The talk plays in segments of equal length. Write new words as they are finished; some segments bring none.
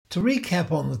To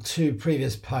recap on the two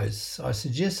previous posts, I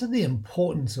suggested the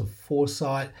importance of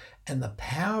foresight and the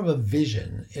power of a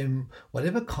vision in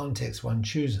whatever context one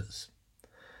chooses.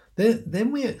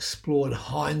 Then we explored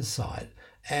hindsight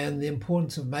and the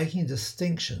importance of making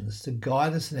distinctions to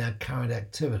guide us in our current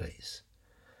activities.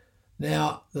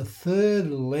 Now, the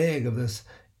third leg of this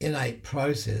innate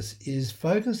process is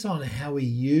focused on how we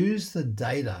use the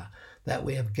data that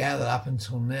we have gathered up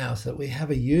until now so that we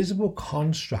have a usable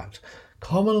construct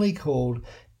commonly called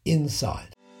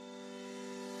insight.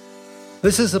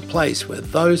 This is a place where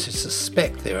those who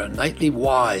suspect they're innately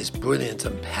wise, brilliant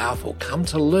and powerful come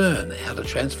to learn how to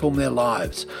transform their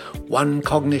lives, one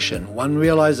cognition, one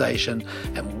realization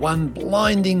and one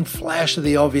blinding flash of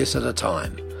the obvious at a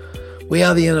time. We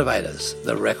are the innovators,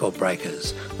 the record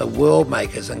breakers, the world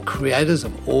makers and creators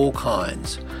of all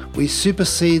kinds. We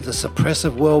supersede the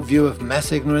suppressive worldview of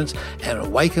mass ignorance and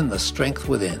awaken the strength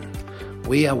within.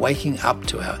 We are waking up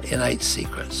to our innate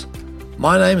secrets.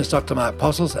 My name is Dr. Mark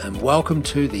Postles and welcome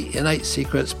to the In8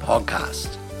 Secrets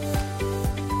podcast.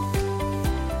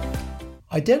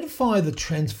 Identify the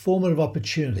transformative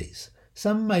opportunities.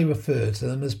 Some may refer to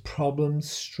them as problems,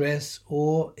 stress,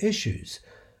 or issues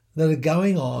that are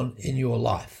going on in your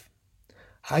life.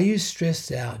 Are you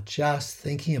stressed out just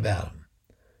thinking about them?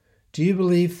 Do you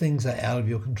believe things are out of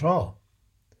your control?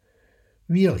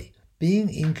 Really, being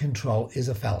in control is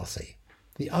a fallacy.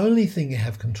 The only thing you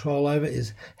have control over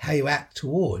is how you act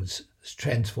towards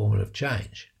transformative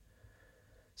change.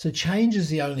 So change is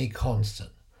the only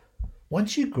constant.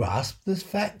 Once you grasp this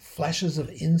fact, flashes of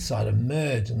insight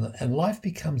emerge and life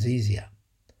becomes easier.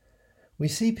 We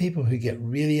see people who get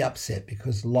really upset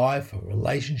because life or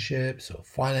relationships or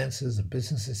finances or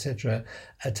business, etc.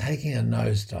 are taking a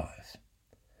nosedive.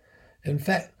 In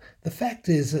fact, the fact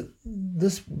is that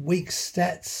this week's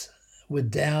stats were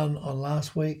down on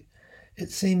last week. It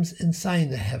seems insane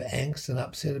to have angst and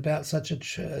upset about such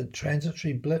a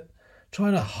transitory blip,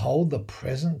 trying to hold the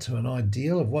present to an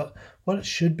ideal of what it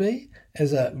should be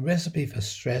as a recipe for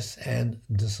stress and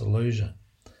disillusion.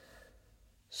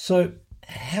 So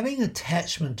having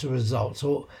attachment to results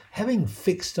or having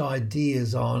fixed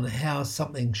ideas on how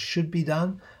something should be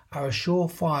done are a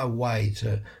surefire way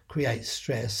to create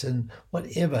stress in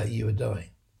whatever you are doing.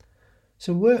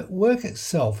 So work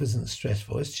itself isn't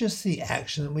stressful. It's just the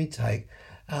action that we take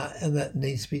and that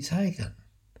needs to be taken.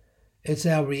 It's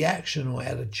our reaction or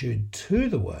attitude to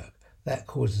the work that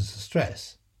causes the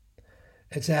stress.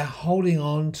 It's our holding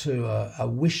on to a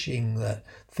wishing that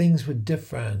things were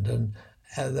different and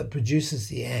that produces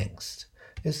the angst.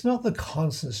 It's not the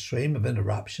constant stream of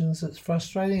interruptions that's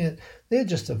frustrating. They're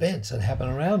just events that happen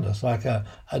around us, like a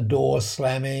door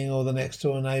slamming or the next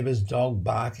door neighbour's dog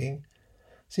barking.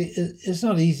 See, it's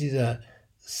not easy to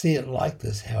see it like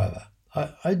this, however.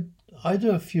 I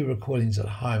do a few recordings at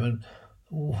home, and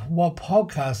while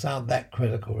podcasts aren't that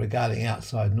critical regarding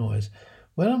outside noise,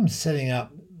 when I'm setting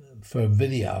up for a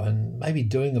video and maybe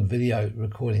doing a video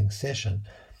recording session,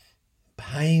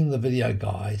 paying the video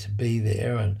guy to be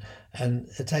there and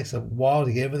it takes a while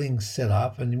to get everything set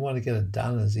up and you want to get it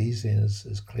done as easily and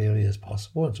as clearly as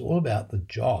possible. It's all about the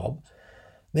job.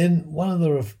 Then one of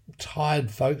the retired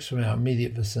folks from our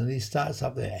immediate vicinity starts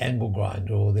up their angle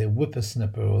grinder or their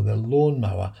whippersnipper or their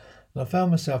lawnmower, and I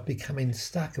found myself becoming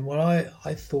stuck in what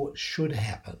I thought should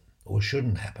happen or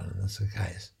shouldn't happen in this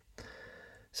case.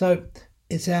 So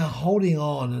it's our holding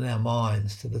on in our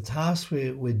minds to the tasks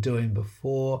we're doing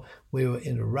before we were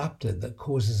interrupted that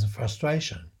causes the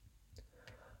frustration.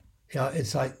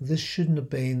 It's like, this shouldn't have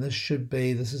been, this should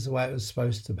be, this is the way it was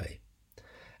supposed to be.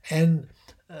 And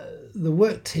the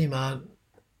work team aren't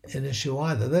an issue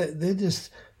either. They're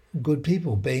just good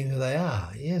people being who they are.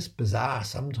 Yes, bizarre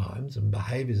sometimes and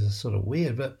behaviours are sort of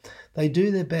weird, but they do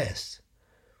their best.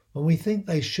 When we think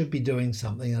they should be doing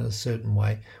something in a certain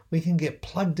way, we can get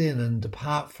plugged in and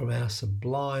depart from our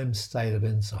sublime state of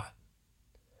insight.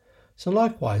 So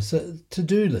likewise, the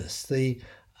to-do list, the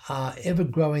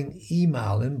ever-growing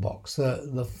email inbox,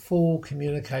 the full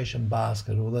communication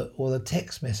basket or the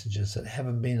text messages that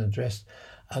haven't been addressed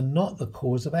are not the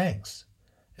cause of angst.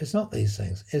 It's not these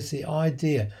things. It's the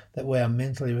idea that we are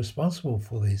mentally responsible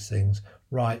for these things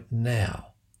right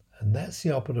now. And that's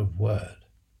the operative word.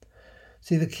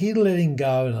 See, the key to letting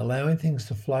go and allowing things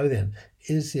to flow then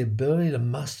is the ability to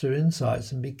muster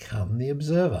insights and become the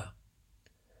observer.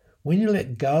 When you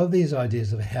let go of these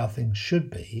ideas of how things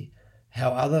should be,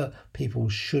 how other people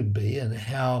should be, and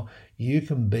how you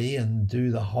can be and do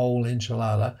the whole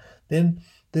enchilada, then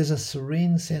there's a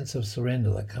serene sense of surrender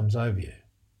that comes over you.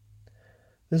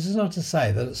 This is not to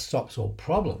say that it stops all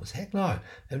problems. Heck no.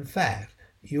 In fact,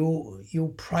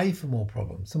 you'll pray for more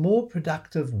problems. The more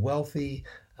productive, wealthy,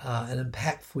 and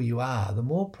impactful you are, the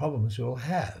more problems you'll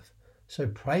have. So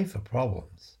pray for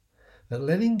problems. But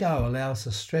letting go allows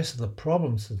the stress of the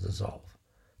problems to dissolve.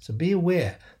 So be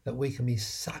aware that we can be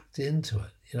sucked into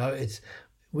it.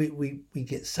 We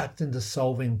get sucked into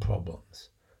solving problems.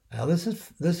 Now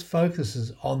this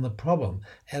focuses on the problem,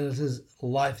 and it is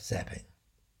life zapping.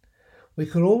 We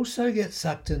could also get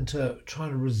sucked into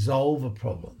trying to resolve a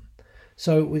problem.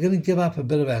 So we're going to give up a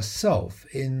bit of ourself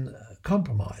in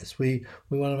compromise. We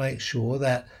want to make sure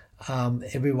that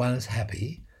everyone is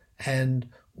happy, and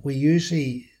we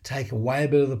usually take away a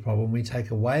bit of the problem. We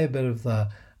take away a bit of the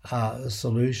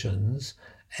solutions,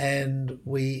 and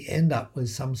we end up with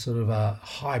some sort of a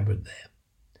hybrid there.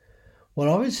 What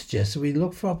I would suggest is we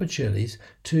look for opportunities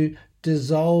to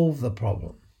dissolve the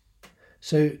problem.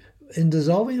 So in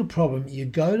dissolving a problem, you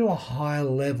go to a higher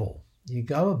level. You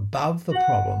go above the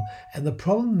problem, and the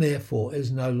problem, therefore,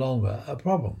 is no longer a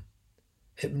problem.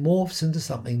 It morphs into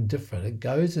something different. It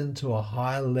goes into a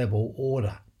higher level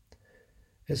order.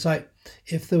 It's like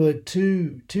if there were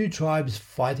two tribes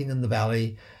fighting in the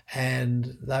valley,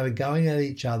 and they were going at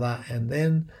each other, and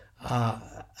then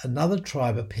another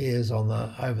tribe appears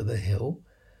over the hill.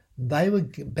 They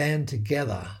would band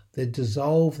together. They'd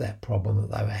dissolve that problem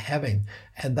that they were having,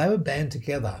 and they would band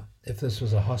together if this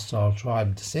was a hostile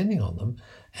tribe descending on them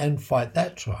and fight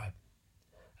that tribe.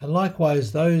 And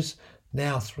likewise, those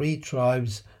now 3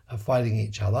 tribes are fighting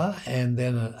each other, and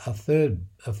then a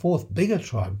fourth bigger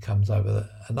tribe comes over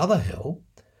another hill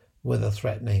with a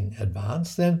threatening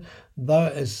advance, then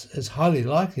it's highly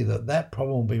likely that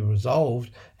problem will be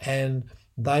resolved, and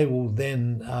they will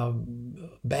then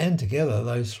band together,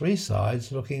 those 3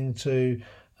 sides, looking to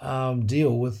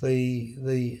deal with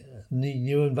the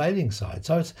new invading side.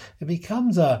 So it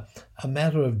becomes a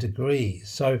matter of degrees.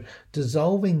 So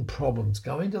dissolving problems,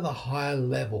 going to the higher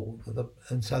level,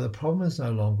 and so the problem is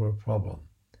no longer a problem.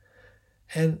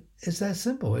 And it's that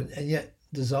simple. And yet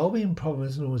dissolving a problem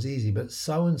isn't always easy, but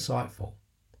so insightful.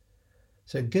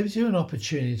 So it gives you an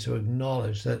opportunity to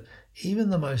acknowledge that even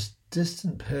the most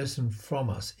distant person from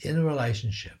us in a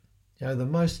relationship, the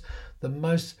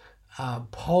most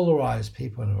polarized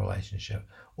people in a relationship,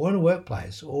 or in a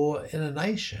workplace, or in a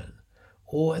nation,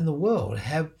 or in the world,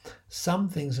 have some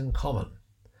things in common.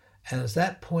 And it's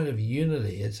that point of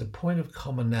unity, it's a point of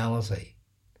commonality.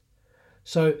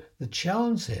 So the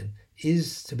challenge then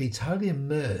is to be totally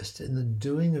immersed in the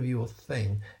doing of your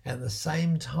thing, and at the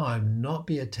same time not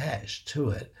be attached to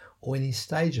it or any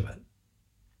stage of it.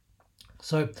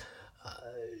 So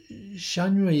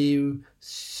Shunryu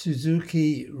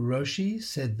Suzuki Roshi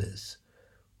said this: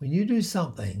 when you do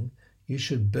something, you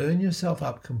should burn yourself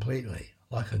up completely,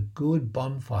 like a good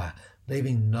bonfire,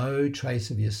 leaving no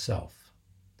trace of yourself.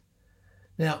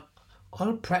 Now, on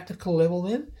a practical level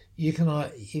then, you can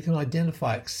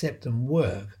identify, accept and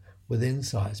work with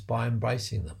insights by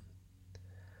embracing them.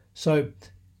 So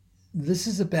this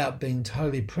is about being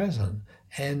totally present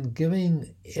and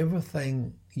giving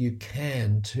everything you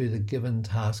can to the given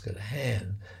task at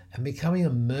hand, and becoming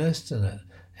immersed in it,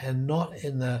 and not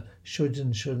in the shoulds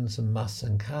and shouldn'ts and musts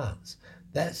and can'ts.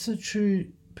 That's the true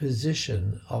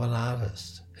position of an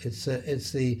artist. It's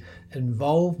the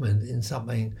involvement in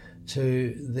something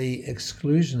to the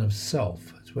exclusion of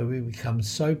self. It's where we become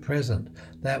so present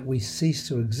that we cease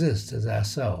to exist as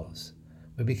ourselves.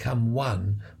 We become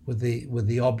one with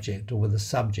the object, or with the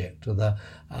subject, or the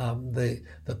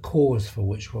cause for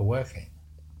which we're working.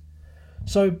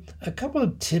 So a couple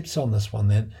of tips on this one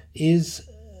then is,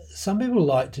 some people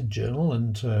like to journal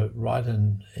and to write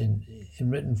in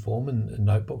written form in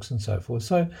notebooks and so forth.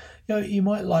 So you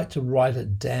might like to write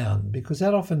it down, because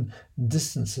that often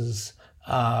distances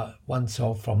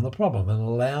oneself from the problem and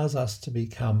allows us to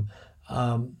become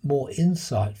more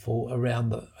insightful around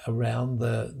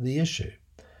the issue.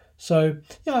 So,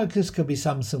 this could be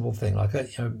some simple thing, like,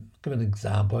 give an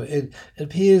example. It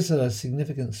appears that a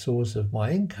significant source of my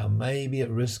income may be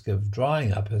at risk of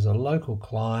drying up as a local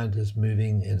client is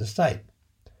moving interstate.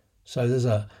 So there's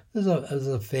a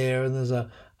fear, and there's a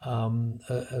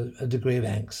degree of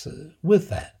angst with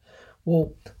that.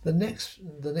 Well, the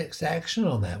next action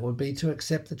on that would be to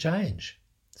accept the change.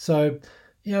 So,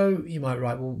 you might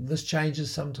write, well, this change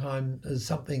is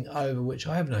something over which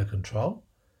I have no control,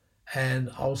 and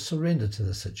I'll surrender to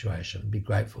the situation, be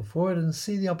grateful for it, and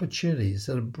see the opportunities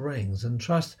that it brings, and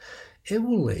trust it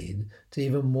will lead to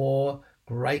even more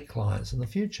great clients in the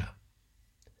future.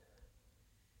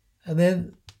 And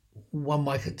then one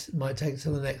might take it to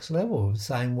the next level of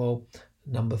saying, well,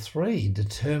 number 3,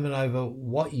 determine over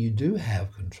what you do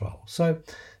have control. So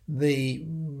the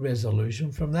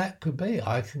resolution from that could be,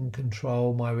 I can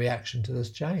control my reaction to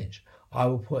this change. I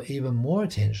will put even more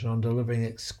attention on delivering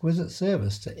exquisite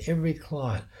service to every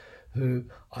client who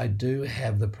I do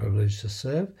have the privilege to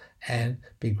serve, and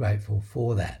be grateful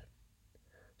for that.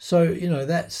 So,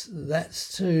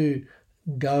 that's to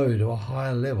go to a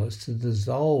higher level. It's to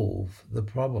dissolve the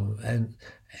problem,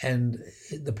 and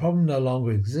the problem no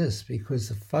longer exists because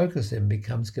the focus then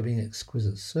becomes giving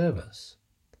exquisite service.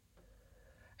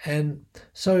 And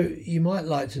so you might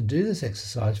like to do this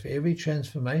exercise for every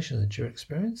transformation that you're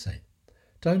experiencing.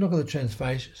 Don't look at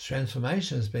the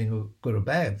transformation as being good or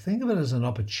bad. Think of it as an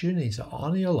opportunity to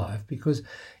honor your life, because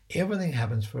everything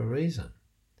happens for a reason.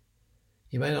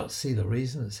 You may not see the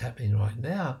reason it's happening right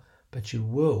now, but you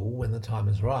will when the time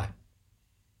is right.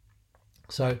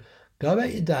 So go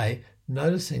about your day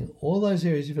noticing all those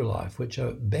areas of your life which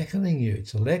are beckoning you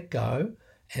to let go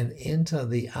and enter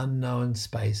the unknown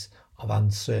space of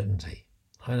uncertainty.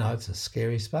 I know it's a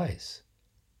scary space.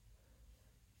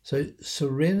 So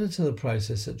surrender to the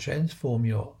process that transforms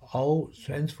your old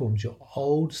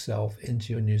self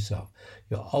into your new self,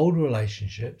 your old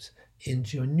relationships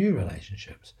into your new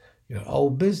relationships, your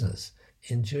old business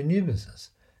into your new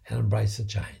business, and embrace the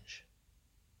change.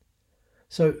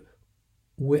 So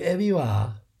wherever you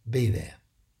are, be there,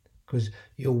 because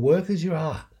your work is your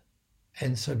art,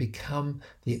 and so become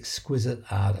the exquisite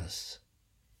artist.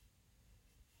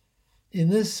 In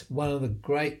this, one of the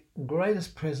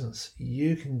greatest presents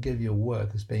you can give your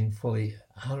work is being fully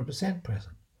 100%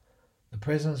 present. The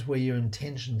presence where your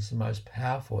intention is the most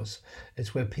powerful.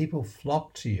 It's where people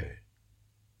flock to you.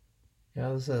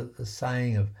 There's a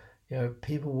saying of,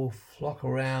 people will flock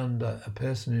around a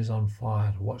person who's on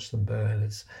fire to watch them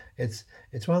burn. It's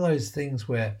one of those things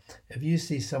where if you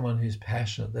see someone who's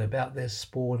passionate about their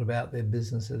sport, about their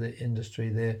business, their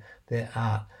industry, their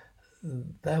art,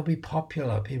 they'll be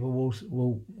popular. People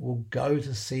will go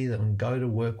to see them and go to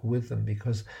work with them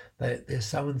because they're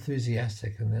so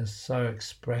enthusiastic and they're so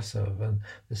expressive and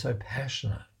they're so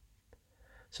passionate.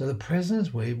 So the present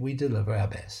is where we deliver our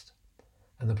best.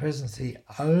 And the present is the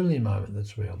only moment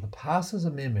that's real. The past is a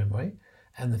mere memory,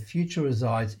 and the future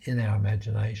resides in our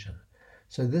imagination.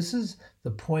 So this is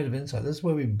the point of insight. This is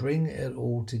where we bring it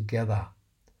all together.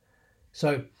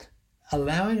 So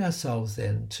allowing ourselves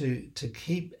then to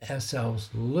keep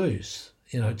ourselves loose,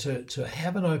 to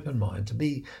have an open mind, to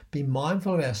be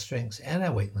mindful of our strengths and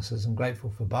our weaknesses and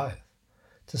grateful for both,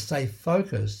 to stay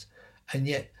focused and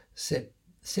yet set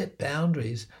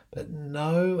boundaries, but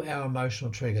know our emotional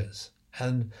triggers.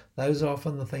 And those are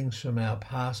often the things from our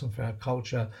past and from our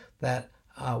culture that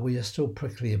we are still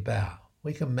prickly about.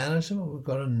 We can manage them, but we've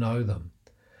got to know them.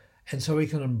 And so we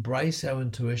can embrace our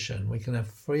intuition. We can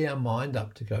free our mind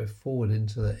up to go forward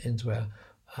into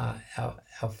our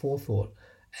forethought,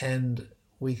 and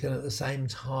we can at the same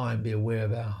time be aware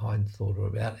of our hind thought, or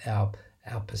about our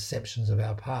perceptions of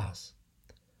our past.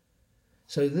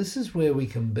 So this is where we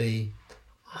can be,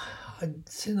 I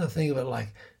tend to think of it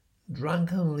like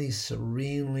drunkenly,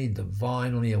 serenely,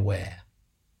 divinely aware.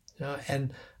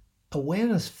 And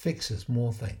awareness fixes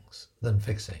more things than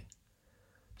fixing.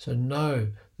 So know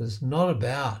that it's not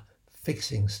about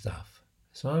fixing stuff.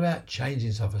 It's not about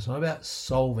changing stuff. It's not about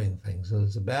solving things.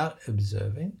 It's about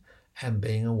observing and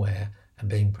being aware and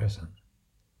being present.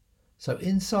 So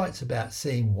insight's about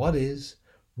seeing what is,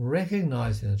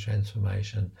 recognizing the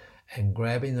transformation, and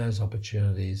grabbing those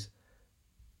opportunities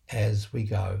as we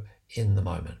go in the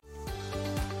moment.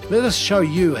 Let us show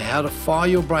you how to fire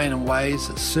your brain in ways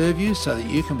that serve you so that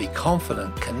you can be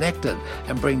confident, connected,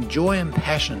 and bring joy and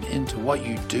passion into what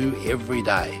you do every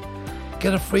day.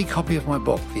 Get a free copy of my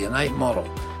book, The Innate Model.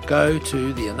 Go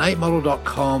to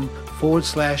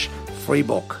theinnatemodel.com/free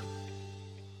book.